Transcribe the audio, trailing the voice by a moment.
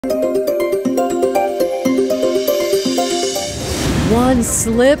One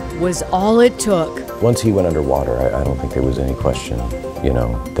slip was all it took. Once he went underwater, I don't think there was any question,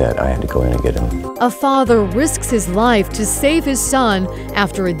 that I had to go in and get him. A father risks his life to save his son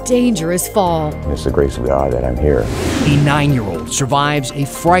after a dangerous fall. It's the grace of God that I'm here. A 9-year-old survives a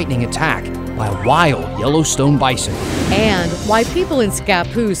frightening attack by a wild Yellowstone bison. And why people in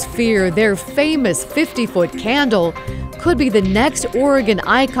Scappoose fear their famous 50-foot candle could be the next Oregon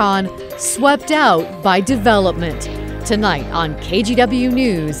icon swept out by development. Tonight on KGW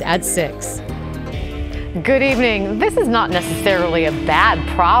News at 6. Good evening. This is not necessarily a bad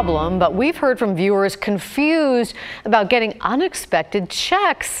problem, but we've heard from viewers confused about getting unexpected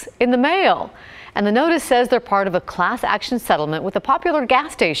checks in the mail. And the notice says they're part of a class action settlement with a popular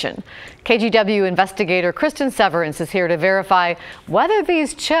gas station. KGW investigator Kristen Severance is here to verify whether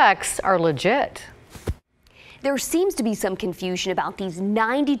these checks are legit. There seems to be some confusion about these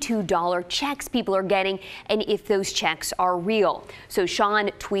 $92 checks people are getting and if those checks are real. So Sean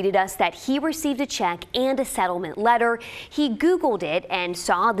tweeted us that he received a check and a settlement letter. He Googled it and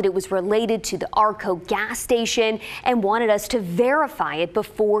saw that it was related to the Arco gas station and wanted us to verify it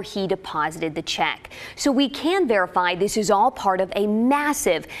before he deposited the check. So we can verify this is all part of a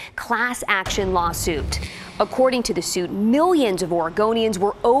massive class action lawsuit. According to the suit, millions of Oregonians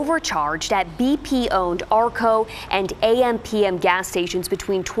were overcharged at BP-owned Arco and AMPM gas stations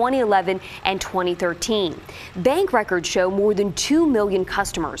between 2011 and 2013. Bank records show more than 2 million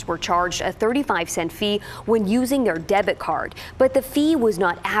customers were charged a 35-cent fee when using their debit card, but the fee was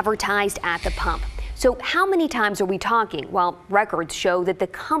not advertised at the pump. So how many times are we talking? Well, records show that the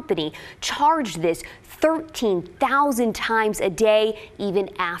company charged this 13,000 times a day, even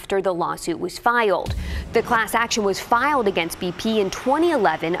after the lawsuit was filed. The class action was filed against BP in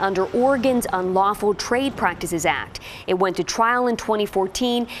 2011 under Oregon's Unlawful Trade Practices Act. It went to trial in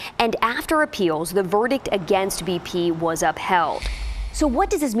 2014, and after appeals, the verdict against BP was upheld. So what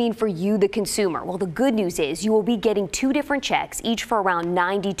does this mean for you, the consumer? Well, the good news is you will be getting 2 different checks, each for around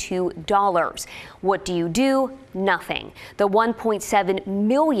 $92. What do? Nothing. The 1.7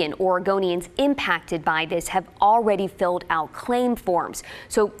 million Oregonians impacted by this have already filled out claim forms.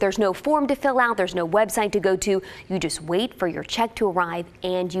 So there's no form to fill out, there's no website to go to. You just wait for your check to arrive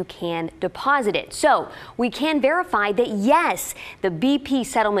and you can deposit it. So we can verify that yes, the BP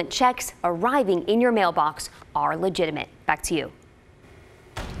settlement checks arriving in your mailbox are legitimate. Back to you.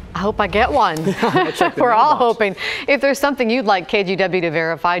 I hope I get one. We're all hoping. If there's something you'd like KGW to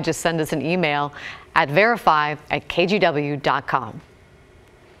verify, just send us an email at verify@kgw.com.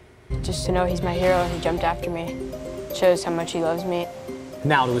 Just to know he's my hero and he jumped after me shows how much he loves me.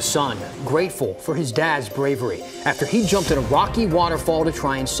 Now to his son, grateful for his dad's bravery after he jumped in a rocky waterfall to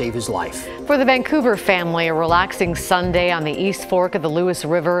try and save his life. For the Vancouver family, a relaxing Sunday on the East Fork of the Lewis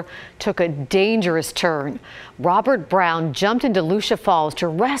River took a dangerous turn. Robert Brown jumped into Lucia Falls to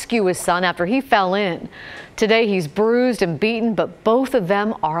rescue his son after he fell in. Today he's bruised and beaten, but both of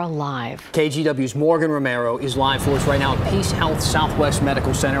them are alive. KGW's Morgan Romero is live for us right now at Peace Health Southwest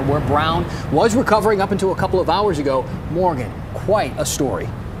Medical Center, where Brown was recovering up until a couple of hours ago. Morgan, quite a story.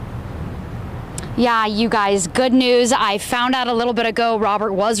 Yeah, you guys, good news. I found out a little bit ago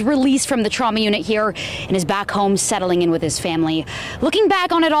Robert was released from the trauma unit here and is back home settling in with his family. Looking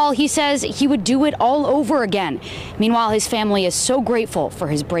back on it all, he says he would do it all over again. Meanwhile, his family is so grateful for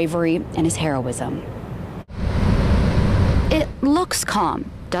his bravery and his heroism. It looks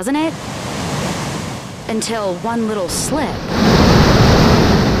calm, doesn't it? Until one little slip.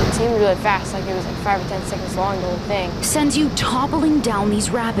 It seemed really fast, like it was like 5 or 10 seconds long, the whole thing. Sends you toppling down these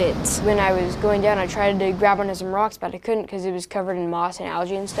rapids. When I was going down, I tried to grab onto some rocks, but I couldn't because it was covered in moss and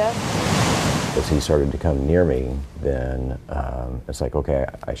algae and stuff. As he started to come near me, then it's like, okay,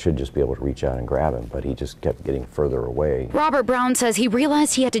 I should just be able to reach out and grab him, but he just kept getting further away. Robert Brown says he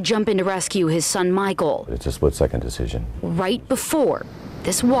realized he had to jump in to rescue his son Michael. It's a split-second decision. Right before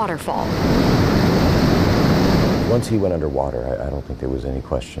this waterfall. Once he went underwater, I don't think there was any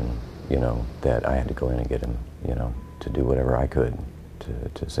question, that I had to go in and get him, to do whatever I could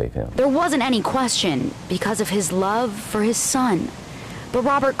to save him. There wasn't any question because of his love for his son. But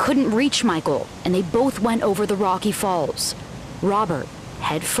Robert couldn't reach Michael, and they both went over the rocky falls. Robert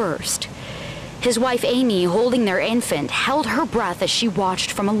head first. His wife Amy, holding their infant, held her breath as she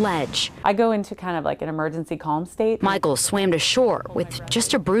watched from a ledge. I go into kind of like an emergency calm state. Michael swam to shore with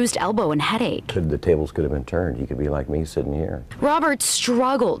just a bruised elbow and headache. The tables could have been turned. He could be like me sitting here. Robert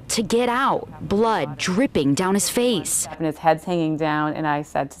struggled to get out, blood dripping down his face. And his head's hanging down, and I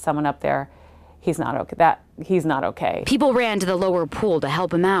said to someone up there, he's not okay. He's not okay. People ran to the lower pool to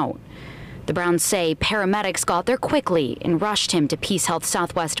help him out. The Browns say paramedics got there quickly and rushed him to Peace Health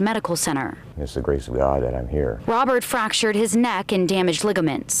Southwest Medical Center. It's the grace of God that I'm here. Robert fractured his neck and damaged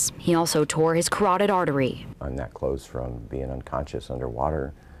ligaments. He also tore his carotid artery. I'm that close from being unconscious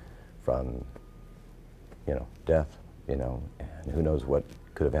underwater, from, death, and who knows what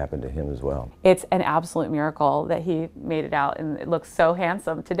could have happened to him as well. It's an absolute miracle that he made it out, and it looks so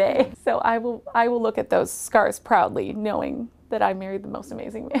handsome today. So I will look at those scars proudly, knowing that I married the most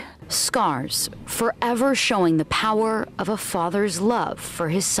amazing man. Scars, forever showing the power of a father's love for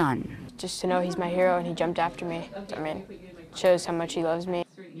his son. Just to know he's my hero and he jumped after me. I mean, shows how much he loves me.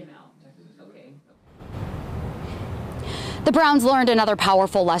 The Browns learned another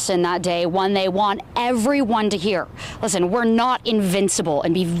powerful lesson that day, one they want everyone to hear. Listen, we're not invincible,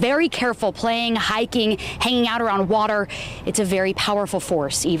 and be very careful playing, hiking, hanging out around water. It's a very powerful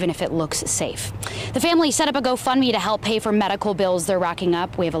force, even if it looks safe. The family set up a GoFundMe to help pay for medical bills they're racking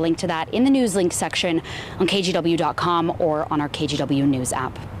up. We have a link to that in the news link section on KGW.com or on our KGW News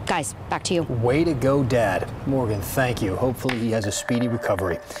app. Guys, back to you. Way to go, Dad. Morgan, thank you. Hopefully he has a speedy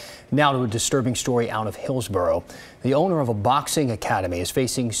recovery. Now to a disturbing story out of Hillsborough. The owner of a boxing academy is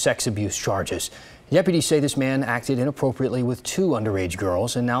facing sex abuse charges. Deputies say this man acted inappropriately with 2 underage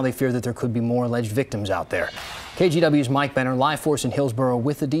girls, and now they fear that there could be more alleged victims out there. KGW's Mike Benner, live for us in Hillsborough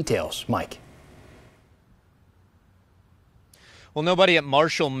with the details. Mike. Well, nobody at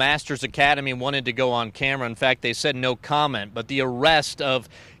Marshall Masters Academy wanted to go on camera. In fact, they said no comment. But the arrest of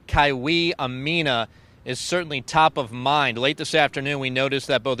Kaiwi Amina is certainly top of mind. Late this afternoon, we noticed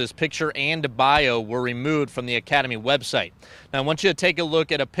that both his picture and bio were removed from the Academy website. Now, I want you to take a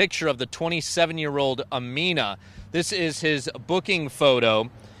look at a picture of the 27-year-old Amina. This is his booking photo.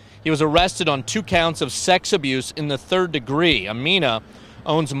 He was arrested on 2 counts of sex abuse in the 3rd degree. Amina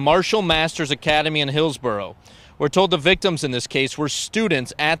owns Marshall Masters Academy in Hillsborough. We're told the victims in this case were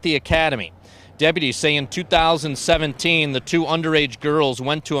students at the academy. Deputies say in 2017, the 2 underage girls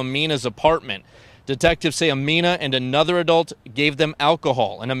went to Amina's apartment. Detectives say Amina and another adult gave them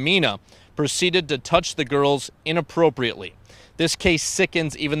alcohol, and Amina proceeded to touch the girls inappropriately. This case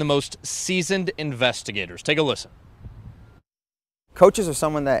sickens even the most seasoned investigators. Take a listen. Coaches are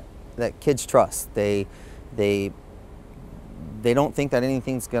someone that kids trust. They don't think that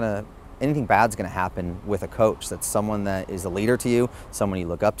anything bad's gonna happen with a coach. That's someone that is a leader to you, someone you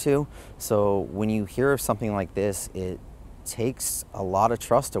look up to. So when you hear of something like this, it takes a lot of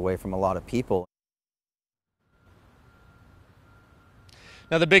trust away from a lot of people.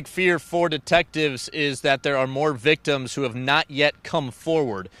 Now, the big fear for detectives is that there are more victims who have not yet come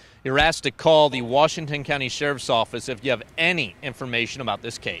forward. You're asked to call the Washington County Sheriff's Office if you have any information about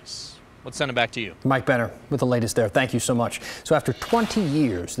this case. Let's send it back to you. Mike Benner with the latest there. Thank you so much. So after 20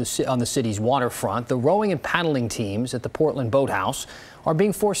 years on the city's waterfront, the rowing and paddling teams at the Portland Boathouse are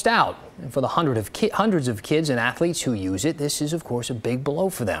being forced out. And for the hundreds of kids and athletes who use it, this is, of course, a big blow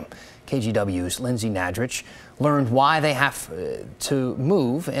for them. KGW's Lindsay Nadrich learned why they have to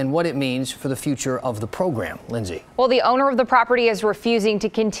move and what it means for the future of the program. Lindsay. Well, the owner of the property is refusing to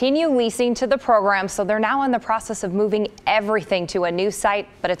continue leasing to the program, so they're now in the process of moving everything to a new site,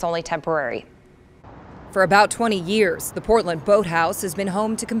 but it's only temporary. For about 20 years, the Portland Boathouse has been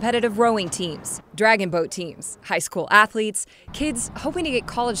home to competitive rowing teams, dragon boat teams, high school athletes, kids hoping to get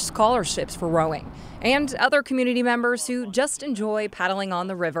college scholarships for rowing, and other community members who just enjoy paddling on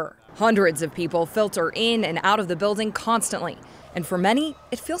the river. Hundreds of people filter in and out of the building constantly, and for many,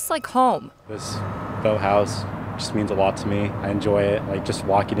 it feels like home. This boathouse just means a lot to me. I enjoy it, like just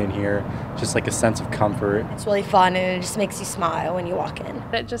walking in here, just like a sense of comfort. It's really fun and it just makes you smile when you walk in.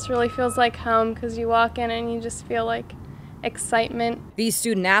 It just really feels like home because you walk in and you just feel like excitement. These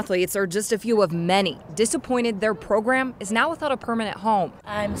student athletes are just a few of many disappointed their program is now without a permanent home.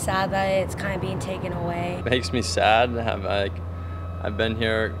 I'm sad that it's kind of being taken away. It makes me sad. I've been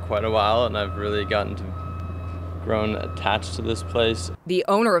here quite a while and I've really grown attached to this place. The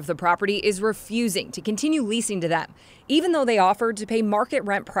owner of the property is refusing to continue leasing to them, even though they offered to pay market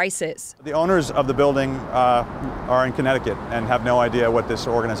rent prices. The owners of the building are in Connecticut and have no idea what this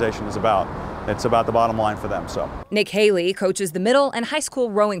organization is about. It's about the bottom line for them. So Nick Haley coaches the middle and high school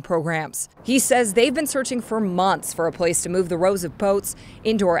rowing programs. He says they've been searching for months for a place to move the rows of boats,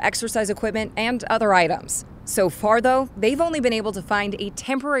 indoor exercise equipment, and other items. So far, though, they've only been able to find a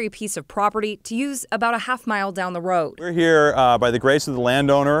temporary piece of property to use about a half-mile down the road. We're here by the grace of the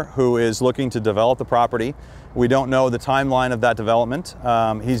landowner who is looking to develop the property. We don't know the timeline of that development.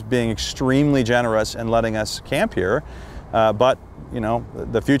 He's being extremely generous in letting us camp here, but you know,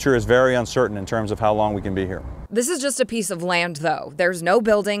 the future is very uncertain in terms of how long we can be here. This is just a piece of land, though. There's no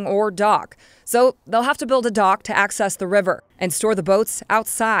building or dock. So they'll have to build a dock to access the river and store the boats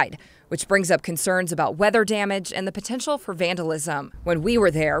outside. which brings up concerns about weather damage and the potential for vandalism. When we were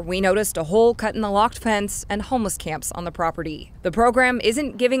there, we noticed a hole cut in the locked fence and homeless camps on the property. The program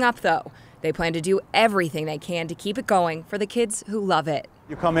isn't giving up, though. They plan to do everything they can to keep it going for the kids who love it.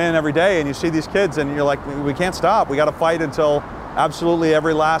 You come in every day and you see these kids and you're like, we can't stop. We got to fight until absolutely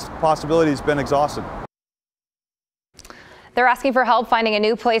every last possibility has been exhausted. They're asking for help finding a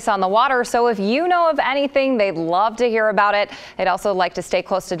new place on the water, so if you know of anything, they'd love to hear about it. They'd also like to stay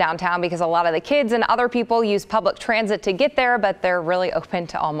close to downtown because a lot of the kids and other people use public transit to get there, but they're really open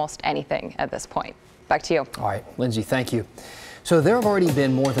to almost anything at this point. Back to you. All right, Lindsay, thank you. So there have already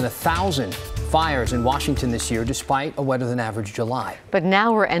been more than 1,000 fires in Washington this year, despite a wetter than average July. But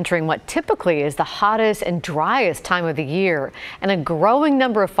now we're entering what typically is the hottest and driest time of the year, and a growing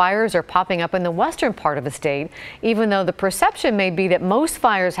number of fires are popping up in the western part of the state, even though the perception may be that most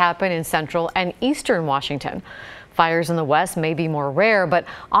fires happen in central and eastern Washington. Fires in the west may be more rare, but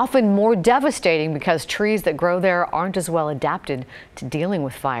often more devastating because trees that grow there aren't as well adapted to dealing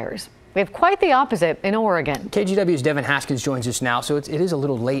with fires. We have quite the opposite in Oregon. KGW's Devin Haskins joins us now. So it is a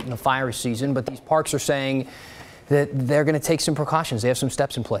little late in the fire season, but these parks are saying that they're going to take some precautions. They have some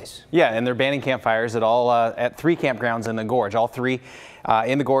steps in place. Yeah, and they're banning campfires at 3 campgrounds in the gorge. All 3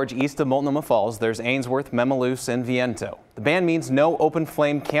 in the gorge east of Multnomah Falls. There's Ainsworth, Memaloose, and Viento. The ban means no open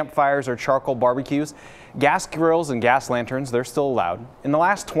flame campfires or charcoal barbecues. Gas grills and gas lanterns, they're still allowed. In the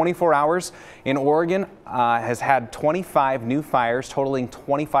last 24 hours in Oregon has had 25 new fires totaling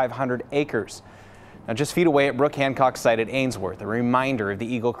 2,500 acres. Now just feet away at Brooke Hancock's site at Ainsworth, a reminder of the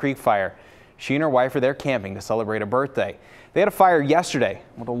Eagle Creek fire. She and her wife are there camping to celebrate a birthday. They had a fire yesterday.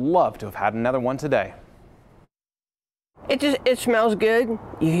 Would have loved to have had another one today. It smells good.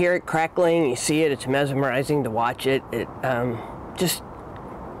 You hear it crackling, you see it. It's mesmerizing to watch it. It just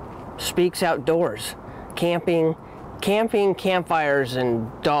speaks outdoors. Camping, campfires,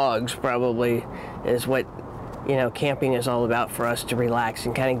 and dogs probably is what, camping is all about for us to relax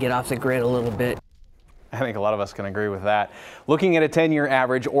and kind of get off the grid a little bit. I think a lot of us can agree with that. Looking at a 10-year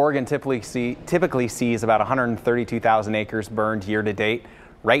average, Oregon typically sees about 132,000 acres burned year to date.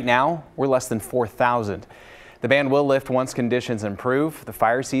 Right now, we're less than 4,000. The ban will lift once conditions improve. The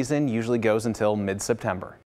fire season usually goes until mid-September.